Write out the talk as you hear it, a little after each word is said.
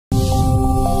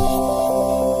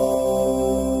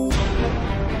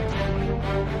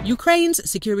Ukraine's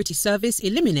security service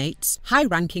eliminates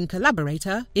high-ranking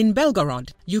collaborator in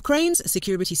Belgorod. Ukraine's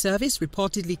security service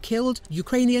reportedly killed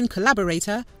Ukrainian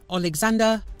collaborator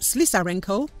Oleksandr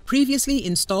Slisarenko, previously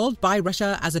installed by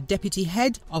Russia as a deputy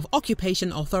head of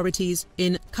occupation authorities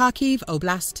in Kharkiv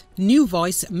Oblast. New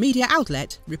Voice media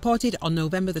outlet reported on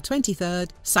November the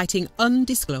 23rd, citing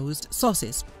undisclosed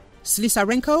sources.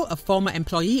 Slisarenko, a former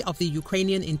employee of the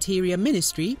Ukrainian Interior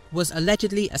Ministry, was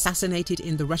allegedly assassinated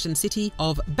in the Russian city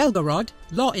of Belgorod,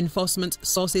 law enforcement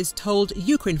sources told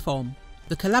Ukrinform.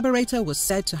 The collaborator was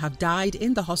said to have died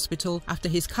in the hospital after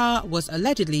his car was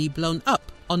allegedly blown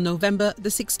up on November the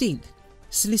 16th.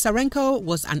 Slisarenko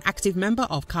was an active member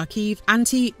of Kharkiv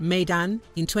Anti-Maidan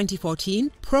in 2014,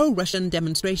 pro-Russian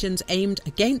demonstrations aimed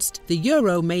against the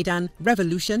EuroMaidan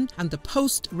Revolution and the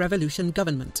post-revolution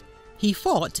government. He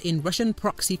fought in Russian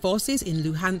proxy forces in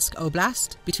Luhansk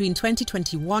Oblast between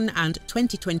 2021 and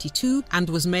 2022 and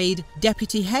was made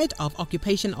deputy head of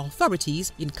occupation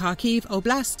authorities in Kharkiv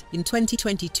Oblast in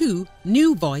 2022,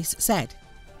 New Voice said.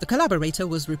 The collaborator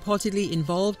was reportedly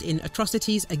involved in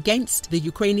atrocities against the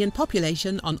Ukrainian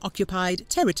population on occupied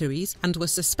territories and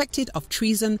was suspected of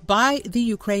treason by the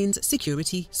Ukraine's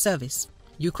security service.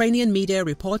 Ukrainian media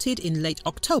reported in late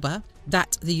October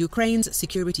that the Ukraine's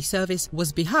security service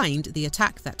was behind the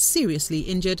attack that seriously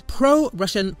injured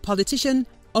pro-Russian politician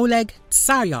Oleg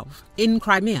Tsaryov in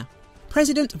Crimea.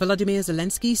 President Volodymyr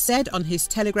Zelensky said on his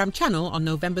Telegram channel on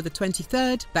November the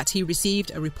 23rd that he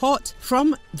received a report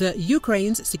from the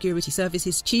Ukraine's security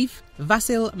services chief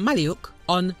Vasyl Maliuk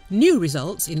on new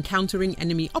results in countering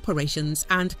enemy operations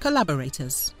and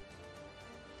collaborators.